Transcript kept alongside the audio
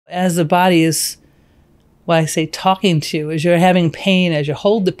As the body is, what I say, talking to you, as you're having pain, as you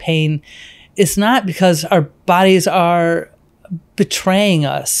hold the pain, it's not because our bodies are betraying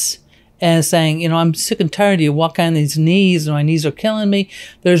us and saying, I'm sick and tired of you walking on these knees and my knees are killing me.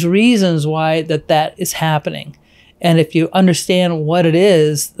 There's reasons why that is happening. And if you understand what it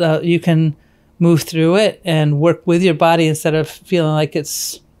is, you can move through it and work with your body instead of feeling like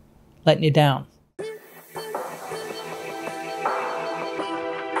it's letting you down.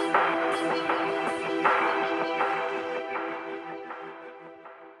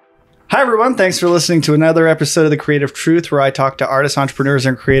 Hi, everyone. Thanks for listening to another episode of The Creative Truth, where I talk to artists, entrepreneurs,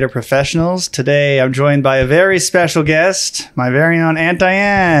 and creative professionals. Today, I'm joined by a very special guest, my very own Aunt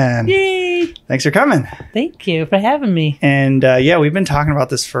Diane. Yay! Thanks for coming. Thank you for having me. And we've been talking about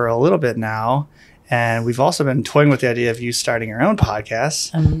this for a little bit now. And we've also been toying with the idea of you starting your own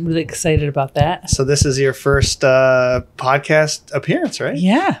podcast. I'm really excited about that. So this is your first podcast appearance, right?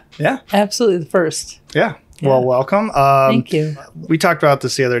 Yeah. Yeah. Absolutely the first. Yeah. Yeah. Well, welcome. Thank you. We talked about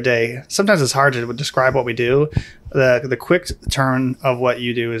this the other day. Sometimes it's hard to describe what we do. The quick term of what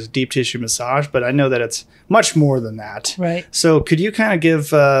you do is deep tissue massage, but I know that it's much more than that. Right. So could you kind of give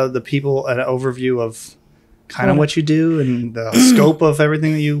the people an overview of kind of what you do and the scope of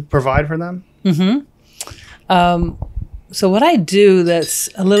everything that you provide for them? Mm-hmm. So what I do that's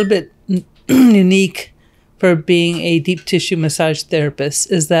a little bit unique for being a deep tissue massage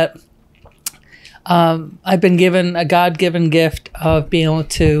therapist is that I've been given a God-given gift of being able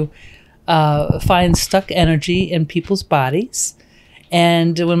to find stuck energy in people's bodies.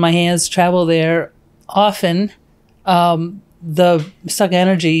 And when my hands travel there, often the stuck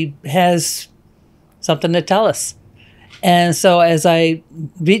energy has something to tell us. And so as I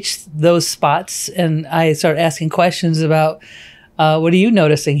reach those spots and I start asking questions about what are you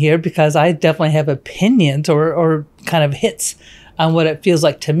noticing here? Because I definitely have opinions or kind of hits on what it feels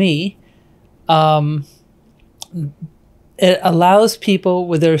like to me. It allows people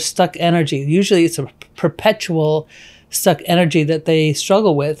with their stuck energy. Usually it's a perpetual stuck energy that they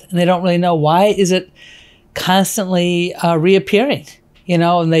struggle with, and they don't really know why is it constantly reappearing.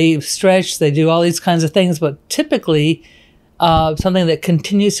 And they stretch, they do all these kinds of things, but typically something that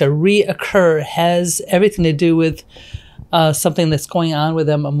continues to reoccur has everything to do with something that's going on with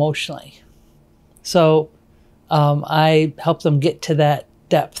them emotionally. So I help them get to that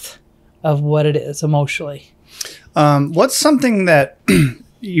depth of what it is emotionally. What's something that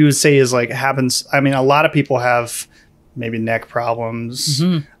you would say is like happens? I mean, a lot of people have maybe neck problems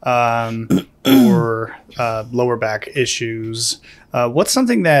or lower back issues. What's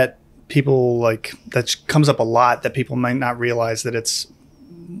something that people like that comes up a lot that people might not realize that it's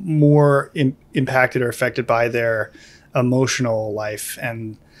more impacted or affected by their emotional life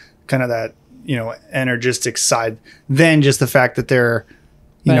and kind of that, energistic side than just the fact that they're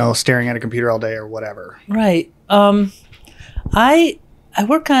staring at a computer all day or whatever. Right. I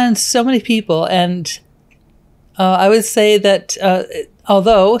work on so many people, and I would say that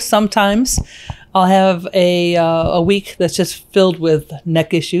although sometimes I'll have a week that's just filled with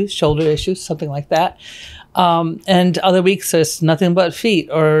neck issues, shoulder issues, something like that, and other weeks there's nothing but feet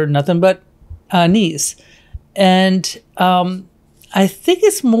or nothing but knees, and I think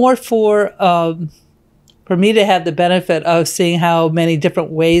it's more for me to have the benefit of seeing how many different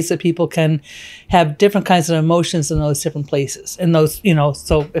ways that people can have different kinds of emotions in those different places. And those,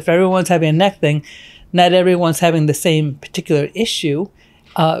 so if everyone's having a neck thing, not everyone's having the same particular issue,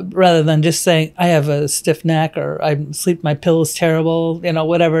 rather than just saying, I have a stiff neck or my pillow's terrible,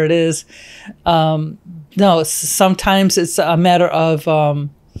 whatever it is. No, sometimes it's a matter of,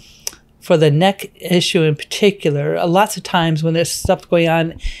 for the neck issue in particular, lots of times when there's stuff going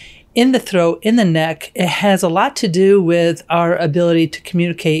on in the throat, in the neck, it has a lot to do with our ability to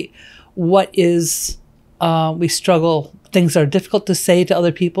communicate what is, we struggle, things are difficult to say to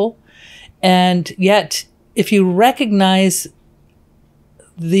other people. And yet, if you recognize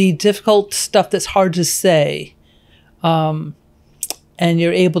the difficult stuff that's hard to say, and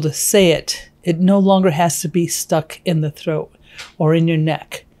you're able to say it, it no longer has to be stuck in the throat or in your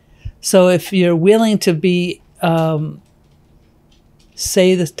neck. So if you're willing to be,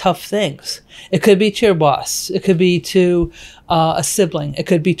 say the tough things. It could be to your boss. It could be to a sibling. It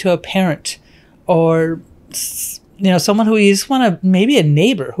could be to a parent, or someone who you just want to, maybe a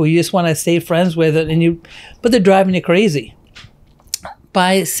neighbor who you just want to stay friends with, but they're driving you crazy.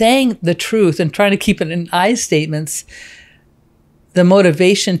 By saying the truth and trying to keep it in I statements, the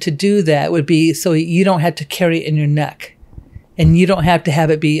motivation to do that would be so you don't have to carry it in your neck, and you don't have to have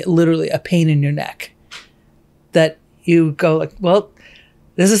it be literally a pain in your neck. That you go like, well,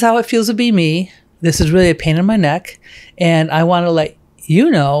 this is how it feels to be me. This is really a pain in my neck, and I want to let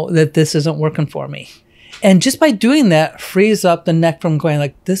you know that this isn't working for me. And just by doing that, frees up the neck from going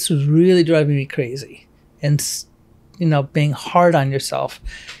like, this is really driving me crazy. And, you know, being hard on yourself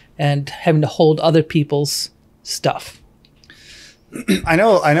and having to hold other people's stuff. I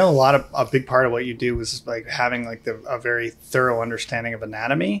know a big part of what you do is like having like a very thorough understanding of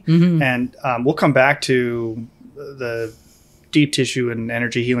anatomy. And we'll come back to the deep tissue and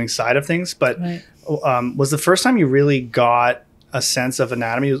energy healing side of things. But was the first time you really got a sense of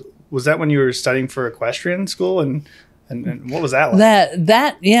anatomy, was that when you were studying for equestrian school? And what was that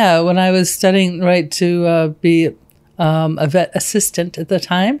like? Yeah, when I was studying to be a vet assistant at the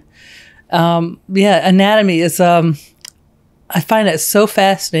time. Anatomy is, I find it so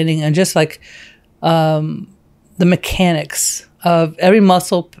fascinating, and just like the mechanics of every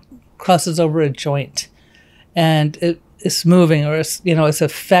muscle crosses over a joint, and it's moving, or it's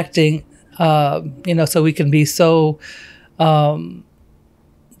affecting, so we can be so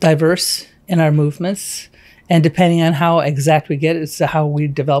diverse in our movements, and depending on how exact we get, it's how we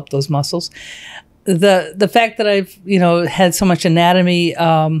develop those muscles. The fact that I've had so much anatomy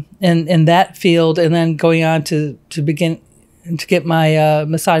in that field, and then going on to begin to get my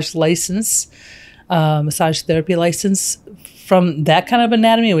massage therapy license from that kind of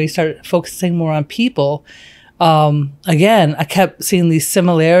anatomy, we start focusing more on people. Again, I kept seeing these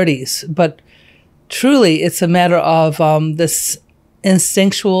similarities, but truly it's a matter of this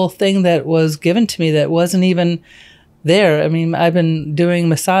instinctual thing that was given to me that wasn't even there. I mean, I've been doing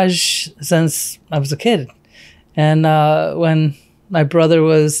massage since I was a kid. And when my brother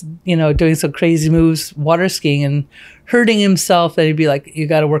was, doing some crazy moves, water skiing and hurting himself, that he'd be like, you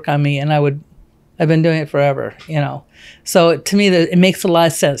got to work on me. And I've been doing it forever, So to me, it makes a lot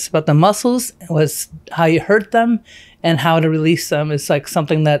of sense. But the muscles was how you hurt them and how to release them is like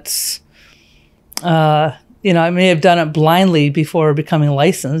something that's, I may have done it blindly before becoming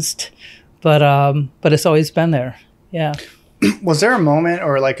licensed, but it's always been there. Yeah. Was there a moment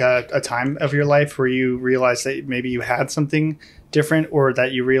or like a time of your life where you realized that maybe you had something different, or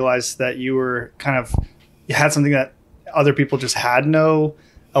that you realized that you had something that other people just had no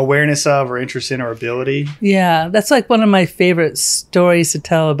awareness of or interest in or ability? Yeah, that's like one of my favorite stories to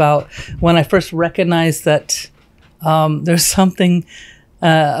tell about when I first recognized that there's something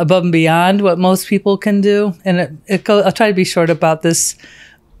above and beyond what most people can do. And I'll try to be short about this,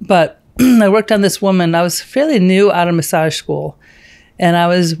 but I worked on this woman. I was fairly new out of massage school, and I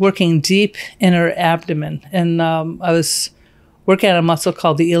was working deep in her abdomen. And I was working on a muscle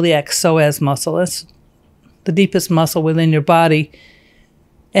called the iliac psoas muscle. It's the deepest muscle within your body.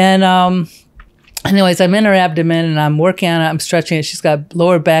 And anyways, I'm in her abdomen, and I'm working on it. I'm stretching it. She's got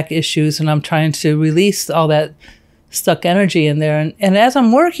lower back issues, and I'm trying to release all that stuck energy in there. And as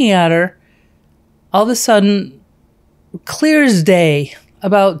I'm working at her, all of a sudden, clear as day,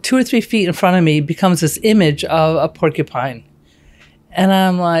 about 2 or 3 feet in front of me becomes this image of a porcupine. And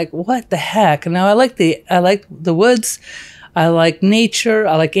I'm like, what the heck? And now I like the woods. I like nature.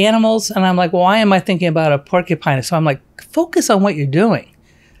 I like animals. And I'm like, why am I thinking about a porcupine? So I'm like, focus on what you're doing.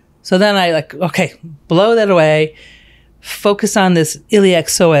 So then I blow that away, focus on this iliac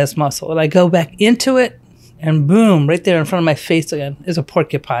psoas muscle. And I go back into it, and boom, right there in front of my face again is a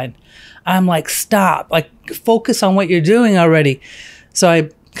porcupine. I'm like, stop, focus on what you're doing already. So I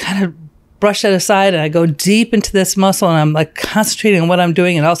kind of brush that aside, and I go deep into this muscle, and I'm like concentrating on what I'm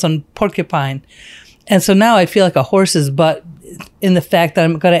doing, and all of a sudden porcupine. And so now I feel like a horse's butt in the fact that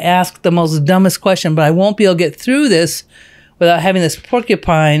I'm going to ask the most dumbest question, but I won't be able to get through this without having this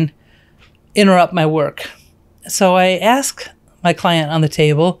porcupine interrupt my work. So I ask my client on the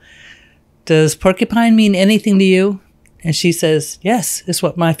table, does porcupine mean anything to you? And she says, yes, it's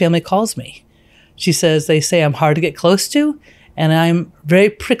what my family calls me. She says, they say I'm hard to get close to, and I'm very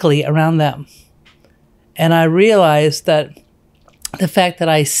prickly around them. And I realized that the fact that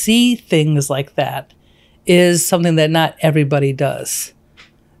I see things like that is something that not everybody does.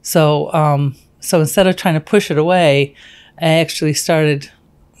 So instead of trying to push it away, I actually started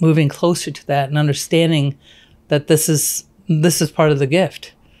moving closer to that and understanding that this is part of the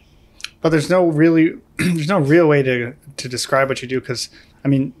gift. But there's no real way to describe what you do, because I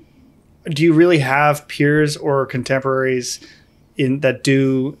mean, do you really have peers or contemporaries that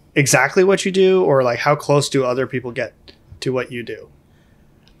do exactly what you do, or like how close do other people get to what you do?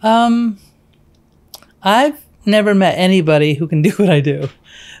 I've never met anybody who can do what I do,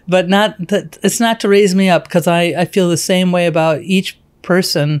 but it's not to raise me up, because I feel the same way about each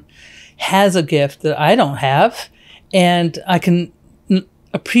person has a gift that I don't have, and I can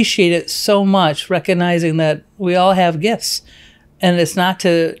appreciate it so much, recognizing that we all have gifts. And it's not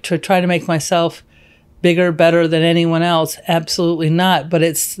to try to make myself bigger, better than anyone else. Absolutely not. But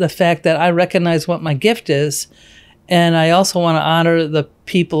it's the fact that I recognize what my gift is. And I also want to honor the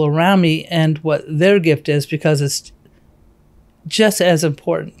people around me and what their gift is, because it's just as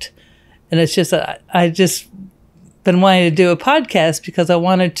important. And it's just, I just been wanting to do a podcast because I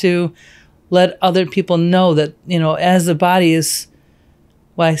wanted to let other people know that, as the body is,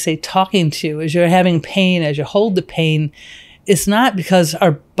 what I say, talking to you, as you're having pain, as you hold the pain, it's not because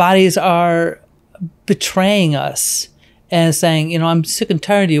our bodies are betraying us and saying, I'm sick and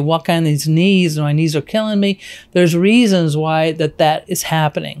tired of you walking on these knees and my knees are killing me. There's reasons why that is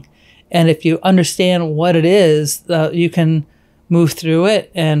happening. And if you understand what it is, you can move through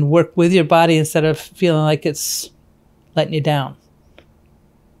it and work with your body instead of feeling like it's letting you down.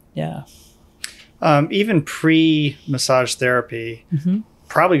 Yeah. Even pre-massage therapy,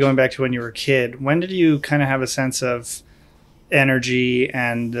 probably going back to when you were a kid, when did you kind of have a sense of energy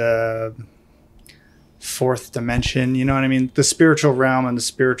and fourth dimension? You know what I mean? The spiritual realm and the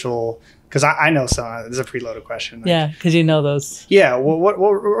spiritual... Because I know some... This is a preloaded question. Yeah, because you know those. Yeah. Well, what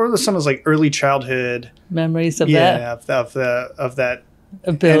are some of those like early childhood... memories of that? Yeah, of that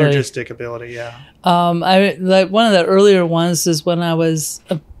ability. energistic ability, yeah. One of the earlier ones is when I was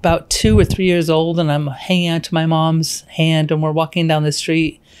about 2 or 3 years old, and I'm hanging out to my mom's hand, and we're walking down the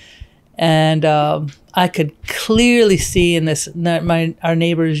street, and I could clearly see in our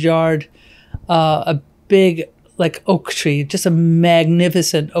neighbor's yard a big oak tree, just a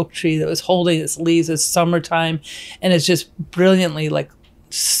magnificent oak tree that was holding its leaves. It's summertime, and it's just brilliantly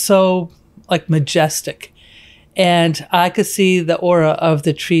so majestic. And I could see the aura of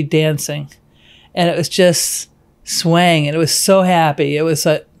the tree dancing, and it was just swaying, and it was so happy. It was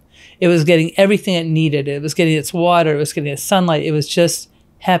getting everything it needed. It was getting its water. It was getting its sunlight. It was just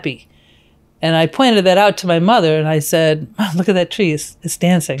happy. And I pointed that out to my mother, and I said, "Mom, look at that tree. It's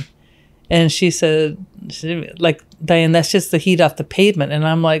dancing." And she said, "Diane, that's just the heat off the pavement." And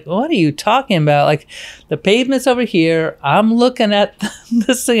I'm like, "What are you talking about? The pavement's over here. I'm looking at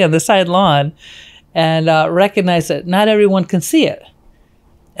this thing on the side lawn." And recognize that not everyone can see it.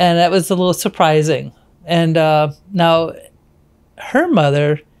 And that was a little surprising. And now her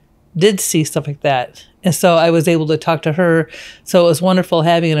mother did see stuff like that. And so I was able to talk to her. So it was wonderful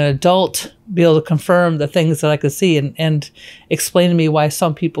having an adult be able to confirm the things that I could see and explain to me why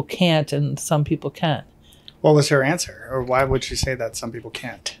some people can't and some people can. What was her answer? Or why would she say that some people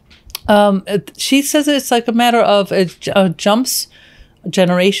can't? She says it's a matter of jumps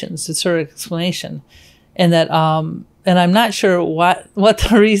generations. It's her explanation. And that and I'm not sure what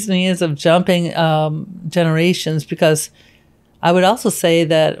the reasoning is of jumping generations, because I would also say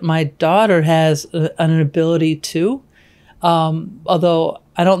that my daughter has an ability too, although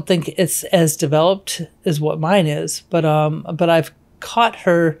I don't think it's as developed as what mine is, but I've caught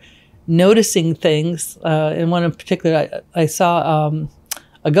her noticing things. In one in particular, I saw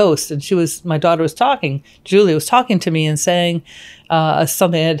a ghost, and my daughter was talking, Julie was talking to me and saying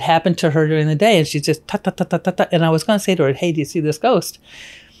something had happened to her during the day, and she's just ta-ta-ta-ta-ta, and I was going to say to her, "Hey, do you see this ghost?"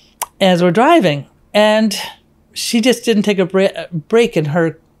 As we're driving, and she just didn't take a break in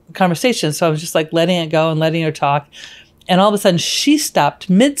her conversation, so I was just letting it go and letting her talk, and all of a sudden she stopped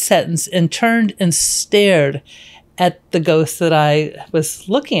mid-sentence and turned and stared at the ghost that I was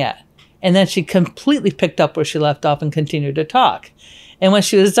looking at, and then she completely picked up where she left off and continued to talk. And when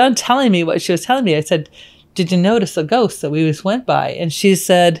she was done telling me what she was telling me, I said, "Did you notice a ghost that we just went by?" And she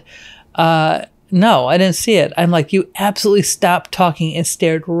said, "No, I didn't see it." I'm like, "You absolutely stopped talking and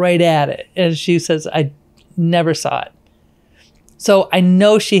stared right at it." And she says, "I never saw it." So I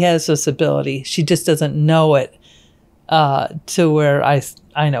know she has this ability. She just doesn't know it to where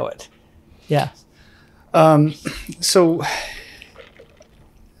I know it. Yeah. So...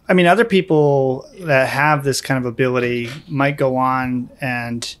 I mean, other people that have this kind of ability might go on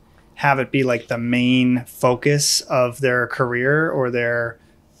and have it be the main focus of their career or their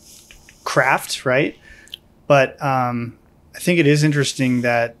craft, right? But I think it is interesting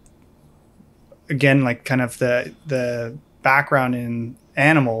that, again, kind of the background in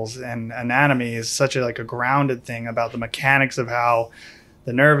animals and anatomy is such a grounded thing about the mechanics of how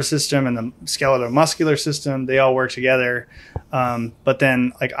the nervous system and the skeletal-muscular system, they all work together. But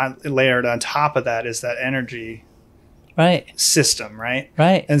then layered on top of that is that energy system, right?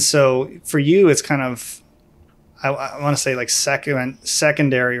 Right. And so for you, it's kind of, I want to say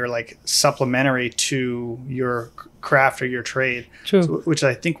secondary or supplementary to your craft or your trade. True. So, which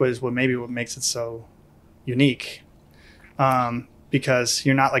I think was what makes it so unique. Because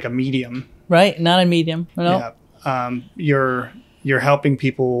you're not a medium. Right. Not a medium. No. Yeah. You're helping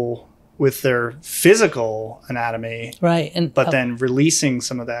people with their physical anatomy, right? But then releasing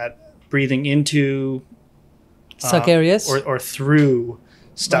some of that breathing into stuck areas or through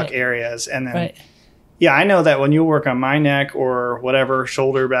stuck right. areas. And then, right. yeah, I know that when you work on my neck or whatever,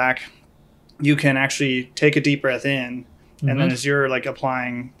 shoulder, back, you can actually take a deep breath in. And then as you're like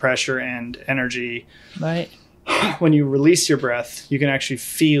applying pressure and energy, right. when you release your breath, you can actually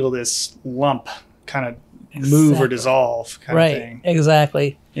feel this lump kind of move or dissolve kind of thing.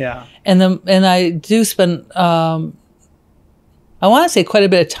 Exactly. Yeah. And I do spend, I want to say quite a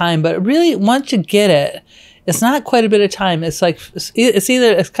bit of time, but really once you get it, it's not quite a bit of time. It's like,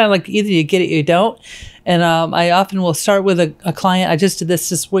 it's kind of like either you get it or you don't. And I often will start with a client. I just did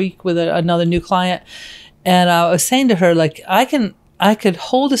this week with another new client. And I was saying to her, like, I could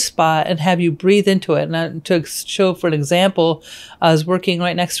hold a spot and have you breathe into it. And to show for an example, I was working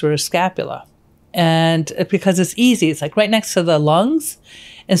right next to her scapula. And because it's easy, it's like right next to the lungs.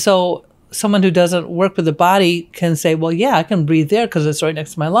 And so someone who doesn't work with the body can say, well, yeah, I can breathe there because it's right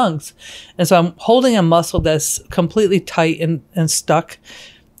next to my lungs. And so I'm holding a muscle that's completely tight and stuck,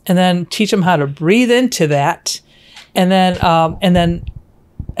 and then teach them how to breathe into that, and then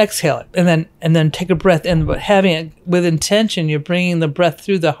exhale it, and then take a breath in. But having it with intention, you're bringing the breath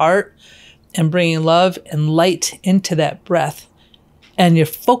through the heart and bringing love and light into that breath. And you're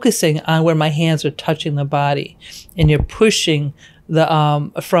focusing on where my hands are touching the body, and you're pushing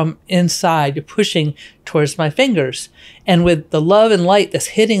from inside, you're pushing towards my fingers. And with the love and light that's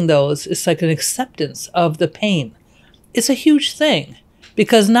hitting those, it's like an acceptance of the pain. It's a huge thing,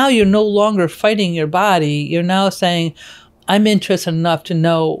 because now you're no longer fighting your body. You're now saying, I'm interested enough to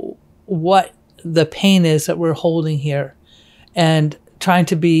know what the pain is that we're holding here, and trying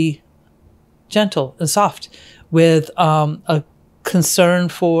to be gentle and soft with a concern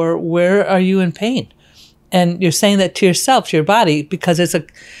for where are you in pain. And you're saying that to yourself, to your body, because it's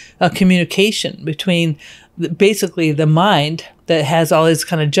a communication between basically the mind that has all this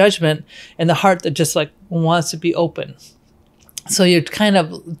kind of judgment and the heart that just like wants to be open. So you're kind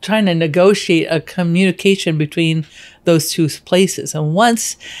of trying to negotiate a communication between those two places. And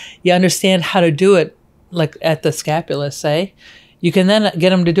once you understand how to do it, like at the scapula, say, you can then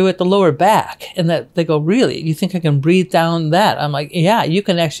get them to do it the lower back. And that they go, really? You think I can breathe down that? I'm like, yeah, you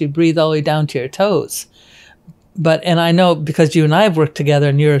can actually breathe all the way down to your toes. And I know because you and I have worked together,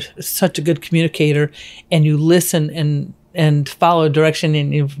 and you're such a good communicator, and you listen and follow direction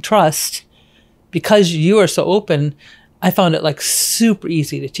and you trust, because you are so open, I found it like super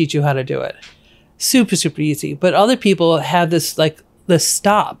easy to teach you how to do it. Super, super easy. But other people have this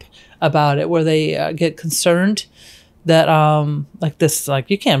stop about it, where they get concerned that like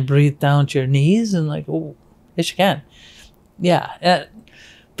you can't breathe down to your knees, and like, oh, yes you can. Yeah.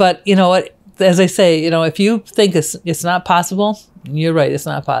 But you know what? As I say, if you think it's not possible, you're right. It's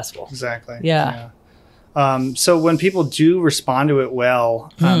not possible. Exactly. Yeah. So when people do respond to it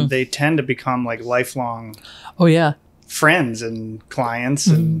well, they tend to become like lifelong friends and clients.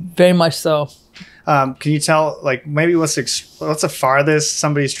 And very much so. Can you tell, like, maybe what's the farthest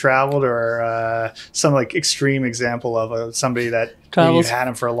somebody's traveled, or some like extreme example of somebody that you've had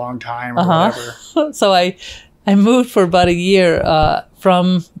them for a long time or whatever? So I moved for about a year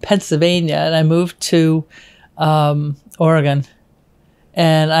from Pennsylvania, and I moved to Oregon.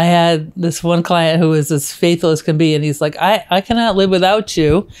 And I had this one client who was as faithful as can be, and he's like, I cannot live without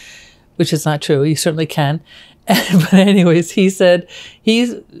you, which is not true. You certainly can. But anyways, he said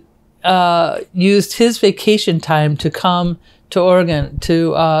he's used his vacation time to come to Oregon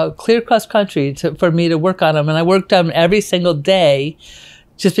to clear cross country for me to work on him. And I worked on him every single day,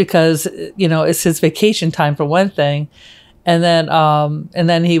 just because, it's his vacation time for one thing. And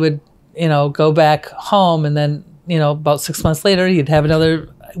then he would, go back home, and then, about 6 months later, he'd have another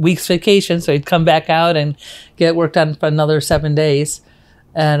week's vacation. So he'd come back out and get work done for another 7 days.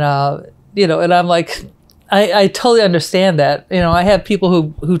 And, and I'm like, I totally understand that. I have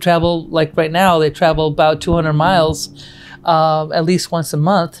people who travel, like right now, they travel about 200 miles at least once a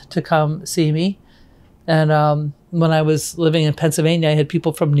month to come see me. And when I was living in Pennsylvania, I had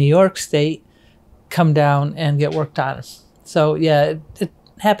people from New York State come down and get worked on. So, yeah, it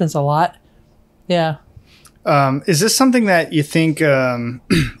happens a lot. Yeah. Is this something that you think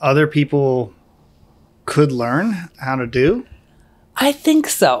other people could learn how to do? I think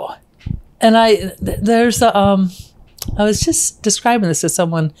so. And I was just describing this to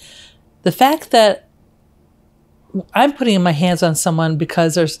someone. The fact that I'm putting my hands on someone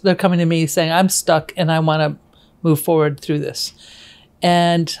because they're coming to me saying, I'm stuck and I want to move forward through this.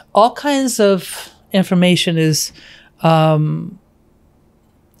 And all kinds of information is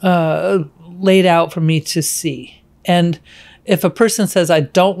laid out for me to see. And if a person says, I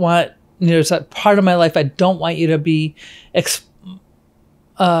don't want, there's a part of my life I don't want you to be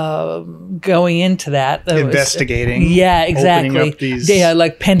going into that. Investigating. Yeah, exactly. Opening up these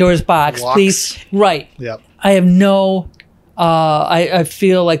like Pandora's box. locks. Please. Right. Yep. I have no, I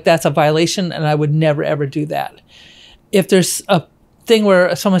feel like that's a violation, and I would never, ever do that. If there's a thing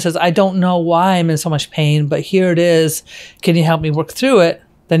where someone says, I don't know why I'm in so much pain, but here it is, can you help me work through it?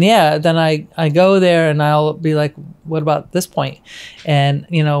 Then I go there and I'll be like, what about this point? And,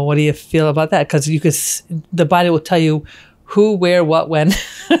 what do you feel about that? Because the body will tell you who, where, what, when,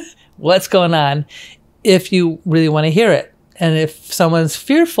 what's going on, if you really want to hear it. And if someone's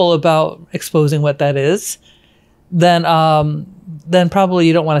fearful about exposing what that is, then probably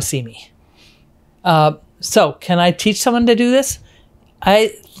you don't want to see me. So can I teach someone to do this?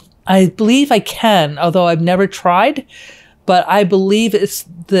 I believe I can, although I've never tried. But I believe it's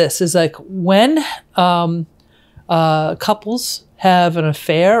like when couples have an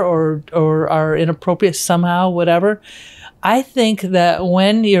affair or are inappropriate somehow, whatever. I think that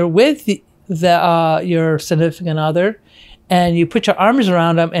when you're with your significant other and you put your arms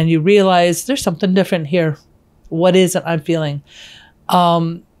around them and you realize there's something different here. What is it I'm feeling?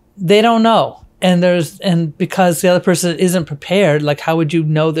 They don't know. And because the other person isn't prepared, like how would you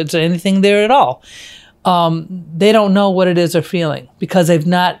know there's anything there at all? They don't know what it is they're feeling because they've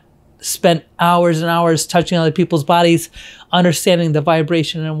not spent hours and hours touching other people's bodies, understanding the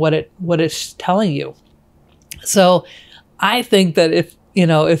vibration and what it's telling you. So I think that if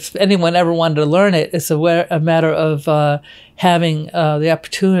anyone ever wanted to learn it, it's a matter of having the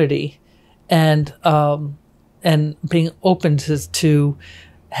opportunity and being open to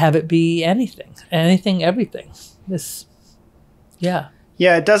have it be anything, everything. Yeah.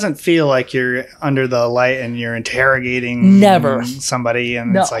 Yeah, it doesn't feel like you're under the light and you're interrogating somebody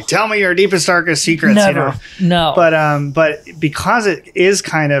and it's like, tell me your deepest, darkest secrets. Never. No. But because it is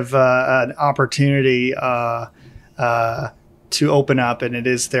kind of an opportunity to open up and it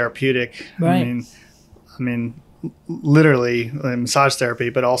is therapeutic. Right. I mean, literally massage therapy,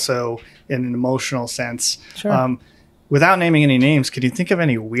 but also in an emotional sense. Sure. Without naming any names, could you think of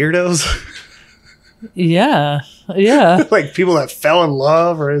any weirdos? Yeah. Like people that fell in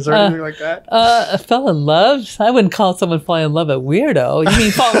love, or is there anything like that? Fell in love? I wouldn't call someone falling in love a weirdo. You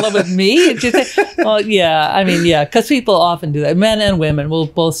mean fall in love with me? Did you say? Well, yeah. I mean, yeah, because people often do that. Men and women will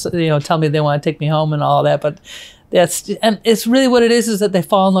both, tell me they want to take me home and all that. But it's really what it is that they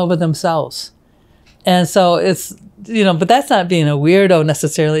fall in love with themselves. And so it's, but that's not being a weirdo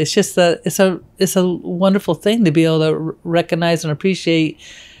necessarily. It's just that it's a wonderful thing to be able to recognize and appreciate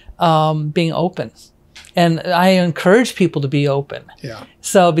being open. And I encourage people to be open. Yeah.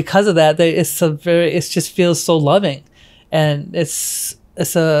 So because of that, it just feels so loving, and it's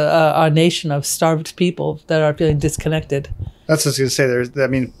a nation of starved people that are feeling disconnected. That's what I was going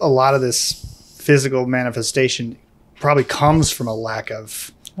to say. A lot of this physical manifestation probably comes from a lack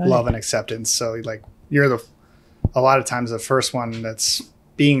of love and acceptance. So like you're a lot of times the first one that's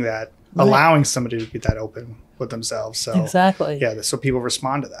being that, allowing somebody to be that open with themselves. So exactly. Yeah. So people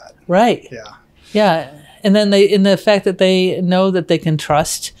respond to that. Right. Yeah. Yeah. And then in the fact that they know that they can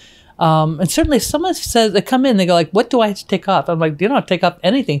trust. And certainly if someone says, they come in, they go like, what do I have to take off? I'm like, you don't have to take off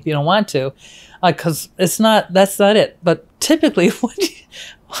anything if you don't want to. Cause that's not it. But typically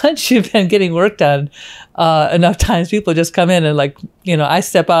once you've been getting work done, enough times people just come in and like, I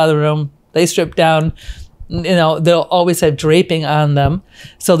step out of the room, they strip down, they'll always have draping on them.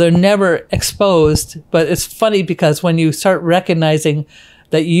 So they're never exposed. But it's funny because when you start recognizing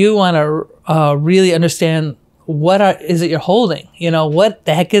that you want to really understand what is it you're holding, what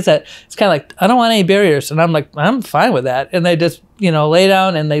the heck is that? It's kind of like, I don't want any barriers. And I'm like, I'm fine with that. And they just, lay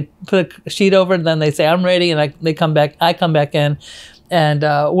down and they put a sheet over it and then they say, I'm ready. And I come back in and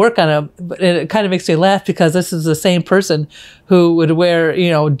work on it. But it kind of makes me laugh because this is the same person who would wear,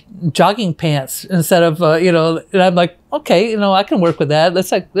 jogging pants instead of, and I'm like, okay, I can work with that.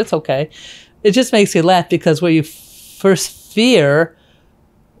 That's okay. It just makes you laugh because where you first fear,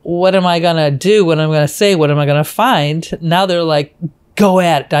 what am I going to do? What am I going to say? What am I going to find? Now they're like, go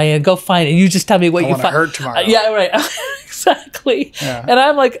at it, Diane. Go find it. You just tell me what you find. Hurt tomorrow. Yeah, right. Exactly. Yeah. And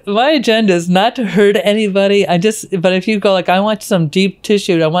I'm like, my agenda is not to hurt anybody. But if you go like, I want some deep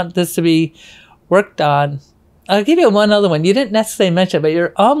tissue. I want this to be worked on. I'll give you one other one. You didn't necessarily mention it, but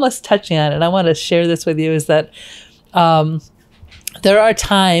you're almost touching on it. And I want to share this with you is that there are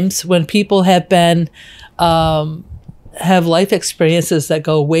times when people have been have life experiences that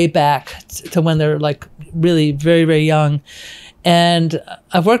go way back to when they're like really very, very young. And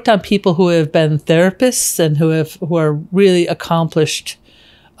I've worked on people who have been therapists and who are really accomplished,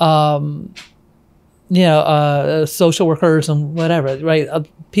 social workers and whatever, right?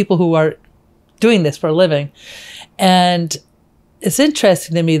 People who are doing this for a living. And it's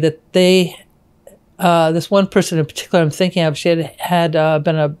interesting to me that this one person in particular I'm thinking of, she had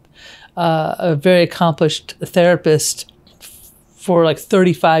been a very accomplished therapist for like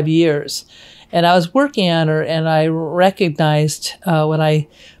 35 years. And I was working on her, and I recognized when I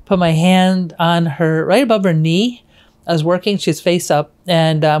put my hand on her, right above her knee, I was working, she's face up,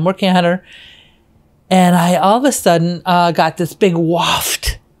 and I'm working on her, and I all of a sudden got this big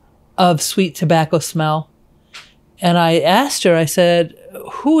waft of sweet tobacco smell. And I asked her, I said,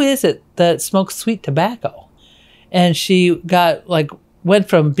 who is it that smokes sweet tobacco? And she went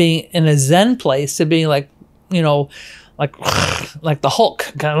from being in a Zen place to being like, like the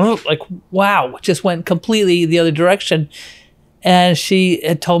Hulk, kind of like, wow, just went completely the other direction. And she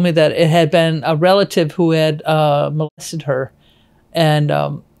had told me that it had been a relative who had molested her. And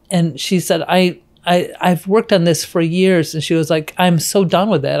she said, I've worked on this for years. And she was like, I'm so done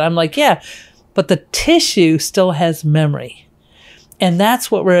with it. I'm like, yeah, but the tissue still has memory. And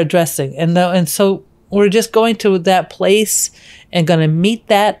that's what we're addressing. And so we're just going to that place and going to meet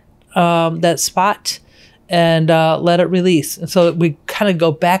that spot and let it release. And so we kind of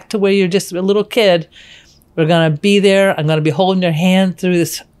go back to where you're just a little kid. We're going to be there. I'm going to be holding your hand through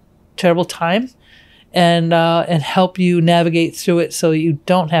this terrible time and help you navigate through it so you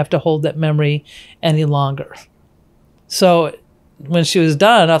don't have to hold that memory any longer. So when she was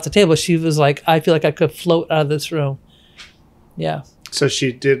done off the table, she was like, I feel like I could float out of this room. Yeah. So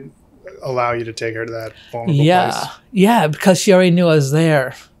she did allow you to take her to that vulnerable place? Yeah, because she already knew I was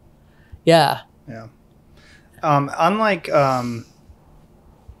there. Yeah. Yeah. Unlike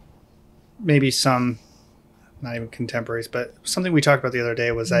maybe some, not even contemporaries, but something we talked about the other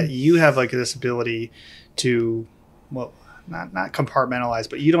day was that you have like this ability to, well, not compartmentalize,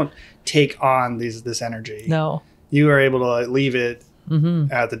 but you don't take on this energy. No. You are able to leave it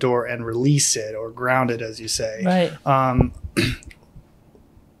at the door and release it or ground it, as you say. Right.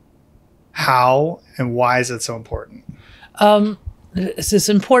 How and why is it so important? It's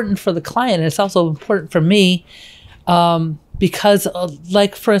important for the client. It's also important for me because,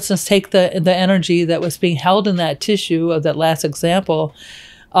 like, for instance, take the energy that was being held in that tissue of that last example.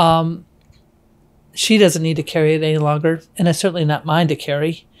 She doesn't need to carry it any longer, and it's certainly not mine to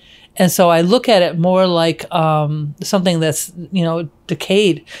carry. And so I look at it more like something that's,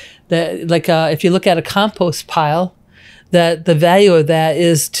 decayed. That, like, if you look at a compost pile, that the value of that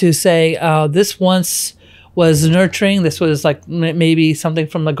is to say, this once was nurturing. This was like maybe something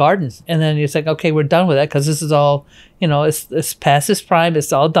from the garden. And then it's like, okay, we're done with that because this is all, it's past its prime.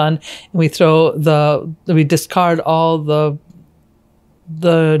 It's all done. And we discard all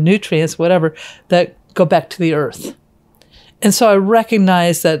the nutrients, whatever, that go back to the earth. And so I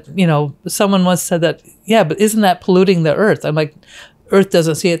recognize that, someone once said that, yeah, but isn't that polluting the earth? I'm like, Earth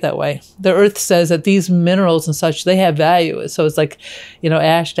doesn't see it that way. The earth says that these minerals and such, they have value. So it's like,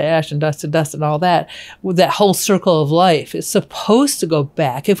 ash to ash and dust to dust and all that. With that whole circle of life, it's supposed to go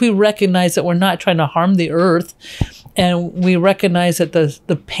back. If we recognize that we're not trying to harm the earth, and we recognize that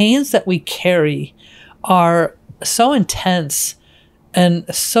the pains that we carry are so intense and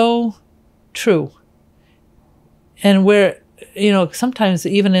so true. And where, sometimes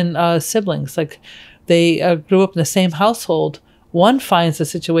even in siblings, like they grew up in the same household, one finds the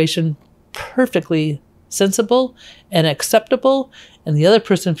situation perfectly sensible and acceptable, and the other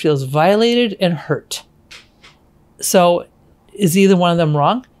person feels violated and hurt. So is either one of them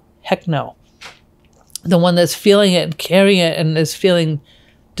wrong? Heck no. The one that's feeling it and carrying it and is feeling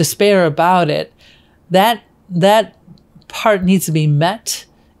despair about it, that part needs to be met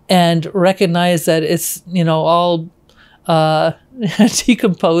and recognize that it's, all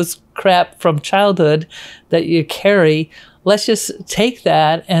decomposed crap from childhood that you carry. Let's just take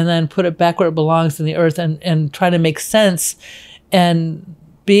that and then put it back where it belongs in the earth and try to make sense and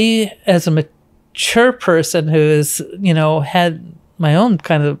be, as a mature person who has, had my own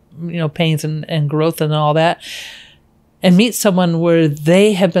kind of, pains and growth and all that, and meet someone where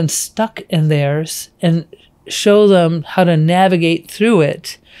they have been stuck in theirs and show them how to navigate through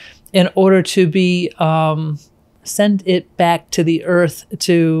it in order to be, send it back to the earth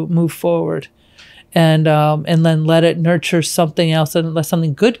to move forward. And then let it nurture something else and let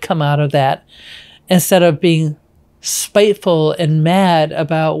something good come out of that, instead of being spiteful and mad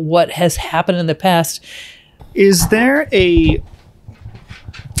about what has happened in the past. Is there a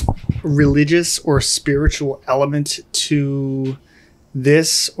religious or spiritual element to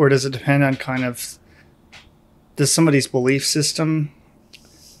this, or does it depend on does somebody's belief system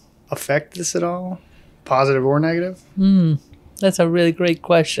affect this at all, positive or negative? That's a really great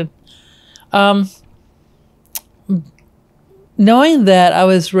question. Knowing that I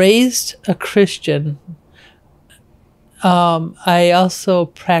was raised a Christian, I also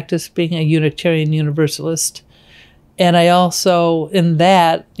practice being a Unitarian Universalist. And I also, in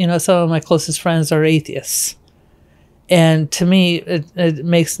that, some of my closest friends are atheists. And to me, it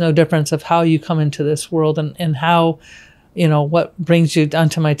makes no difference of how you come into this world and how, what brings you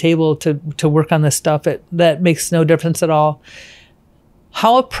onto my table to work on this stuff. That makes no difference at all.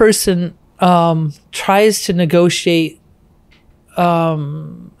 How a person tries to negotiate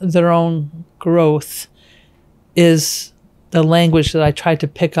their own growth is the language that I try to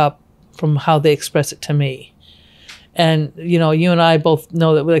pick up from how they express it to me. And, you and I both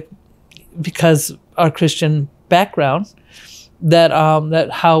know that, because our Christian background, that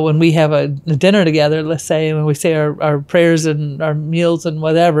how when we have a dinner together, let's say, when we say our prayers and our meals and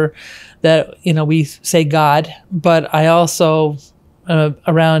whatever, that, we say God, but I also,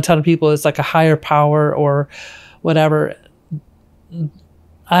 around a ton of people, it's like a higher power or whatever.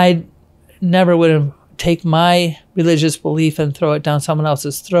 I never would have take my religious belief and throw it down someone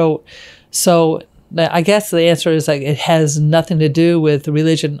else's throat. So I guess the answer is it has nothing to do with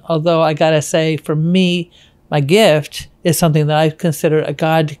religion. Although I gotta say, for me, my gift is something that I consider a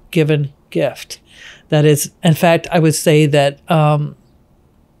God-given gift. That is, in fact, I would say that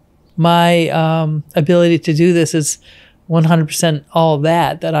my ability to do this is 100% all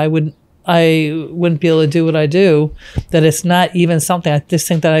that I wouldn't be able to do what I do. That it's not even something. I just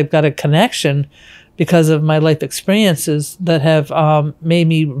think that I've got a connection because of my life experiences that have made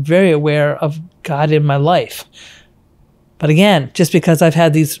me very aware of God in my life. But again, just because I've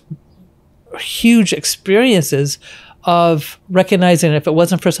had these huge experiences of recognizing if it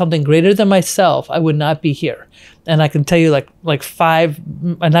wasn't for something greater than myself, I would not be here. And I can tell you like 5,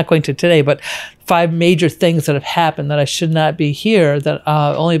 I'm not going to today, but 5 major things that have happened that I should not be here, that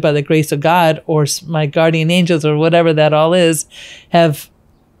only by the grace of God or my guardian angels or whatever that all is, have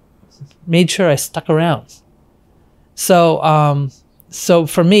made sure I stuck around. So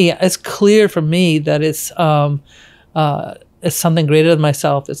for me, it's clear for me that it's something greater than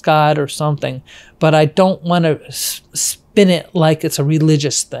myself. It's God or something, but I don't want to spin it like it's a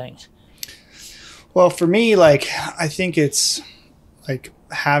religious thing. Well, for me, I think it's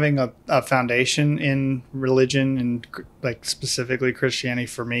having a foundation in religion and specifically Christianity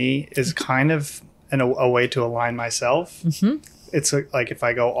for me is kind of a way to align myself. Mm-hmm. It's if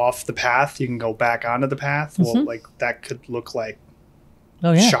I go off the path, you can go back onto the path. Mm-hmm. Well, that could look like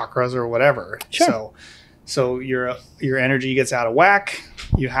chakras or whatever. Sure. So your energy gets out of whack.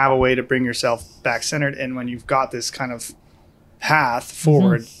 You have a way to bring yourself back centered, and when you've got this kind of path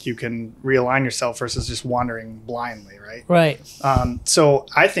forward, mm-hmm. you can realign yourself versus just wandering blindly, right? Right. So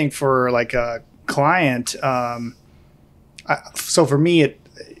I think for a client, so for me it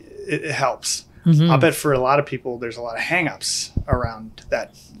helps. Mm-hmm. I bet for a lot of people, there's a lot of hangups around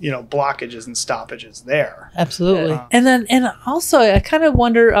that, blockages and stoppages there. Absolutely. And also I kind of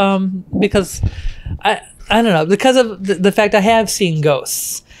wonder, because I don't know, because of the fact I have seen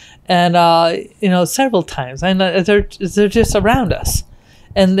ghosts and, several times, I know they're just around us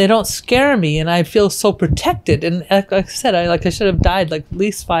and they don't scare me. And I feel so protected. And like I said, I should have died at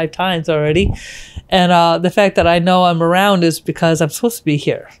least 5 times already. And, the fact that I know I'm around is because I'm supposed to be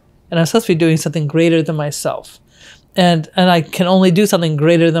here. And I'm supposed to be doing something greater than myself. And I can only do something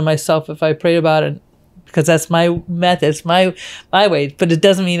greater than myself if I pray about it, because that's my method, it's my way. But it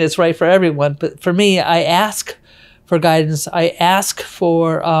doesn't mean it's right for everyone. But for me, I ask for guidance. I ask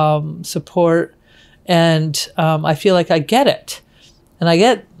for support. And I feel like I get it. And I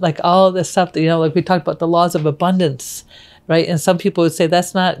get all of this stuff that, we talked about the laws of abundance, right? And some people would say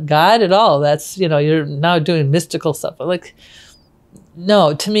that's not God at all. That's, you're now doing mystical stuff. But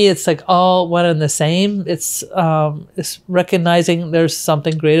no, to me, it's all one and the same. It's recognizing there's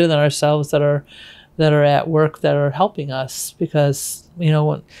something greater than ourselves that are at work, that are helping us. Because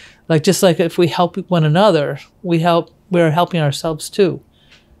just like if we help one another, we're helping ourselves too.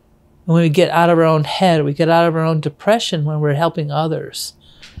 And when we get out of our own head, we get out of our own depression when we're helping others.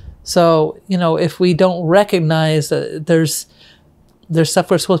 So if we don't recognize that there's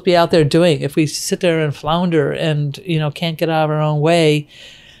stuff we're supposed to be out there doing. If we sit there and flounder and, can't get out of our own way,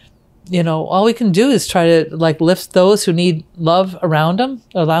 all we can do is try to lift those who need love around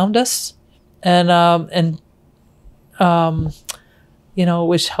us. And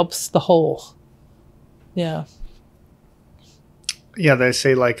which helps the whole. Yeah. Yeah. They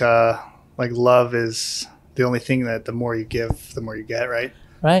say love is the only thing that the more you give, the more you get, right?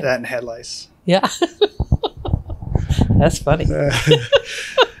 Right. That and head lice. Yeah. That's funny.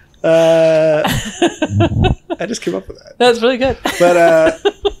 I just came up with that. That's really good. But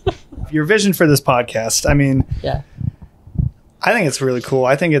your vision for this podcast, yeah, I think it's really cool.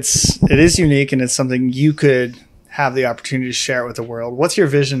 I think it is unique, and it's something you could have the opportunity to share it with the world, what's your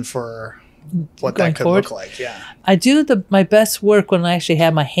vision for what that could look like? Yeah. I do my best work when I actually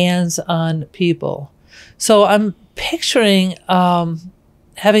have my hands on people. So I'm picturing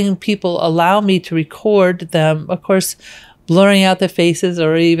having people allow me to record them, of course, blurring out their faces,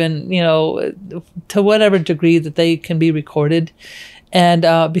 or even, to whatever degree that they can be recorded.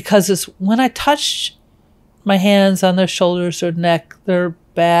 And because it's when I touch my hands on their shoulders, their neck, their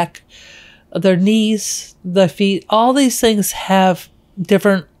back, their knees, their feet, all these things have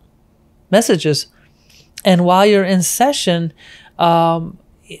different messages. And while you're in session,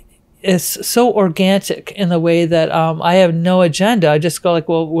 it's so organic in the way that I have no agenda. I just go like,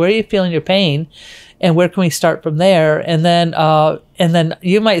 well, where are you feeling your pain? And where can we start from there? And then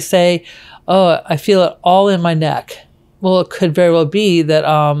you might say, oh, I feel it all in my neck. Well, it could very well be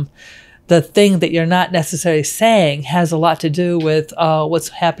that the thing that you're not necessarily saying has a lot to do with what's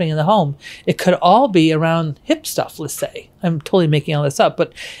happening in the home. It could all be around hip stuff, let's say. I'm totally making all this up.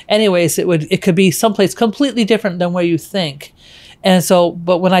 But anyways, it could be someplace completely different than where you think. And so,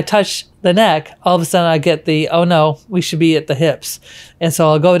 but when I touch the neck, all of a sudden I get oh no, we should be at the hips. And so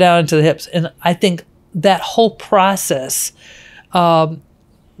I'll go down into the hips. And I think that whole process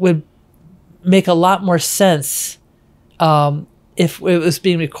would make a lot more sense if it was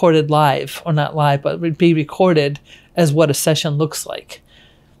being recorded live, or not live, but it would be recorded as what a session looks like.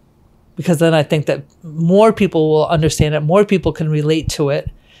 Because then I think that more people will understand it, more people can relate to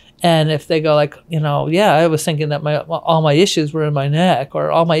it. And if they go like, yeah, I was thinking that all my issues were in my neck, or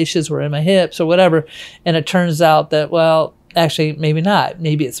all my issues were in my hips, or whatever. And it turns out that, well, actually, maybe not.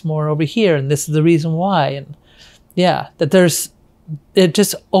 Maybe it's more over here, and this is the reason why. And yeah, that it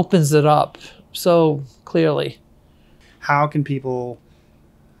just opens it up so clearly. How can people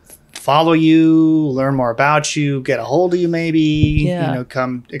follow you, learn more about you, get a hold of you maybe,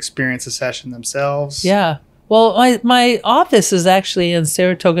 come experience a session themselves? Yeah. Well, my office is actually in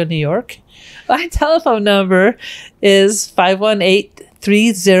Saratoga, New York. My telephone number is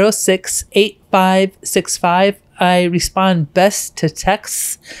 518-306-8565. I respond best to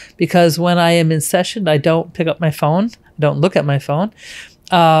texts because when I am in session, I don't pick up my phone. I don't look at my phone.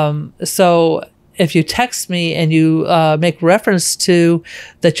 So if you text me and you make reference to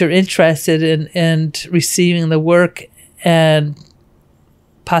that you're interested in receiving the work and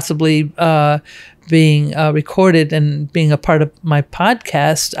possibly being recorded and being a part of my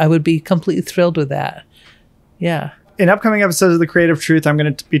podcast, I would be completely thrilled with that. Yeah. In upcoming episodes of The Creative Truth, I'm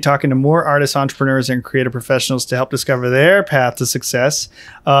going to be talking to more artists, entrepreneurs, and creative professionals to help discover their path to success.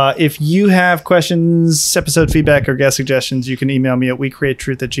 If you have questions, episode feedback, or guest suggestions, you can email me at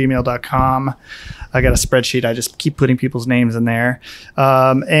wecreatetruth@gmail.com. I got a spreadsheet. I just keep putting people's names in there.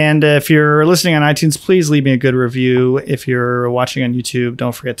 And if you're listening on iTunes, please leave me a good review. If you're watching on YouTube,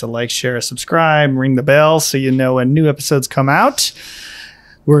 don't forget to like, share, subscribe, ring the bell so you know when new episodes come out.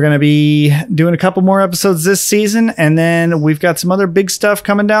 We're going to be doing a couple more episodes this season, and then we've got some other big stuff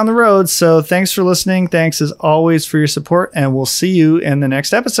coming down the road. So thanks for listening. Thanks as always for your support, and we'll see you in the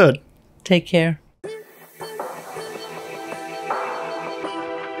next episode. Take care.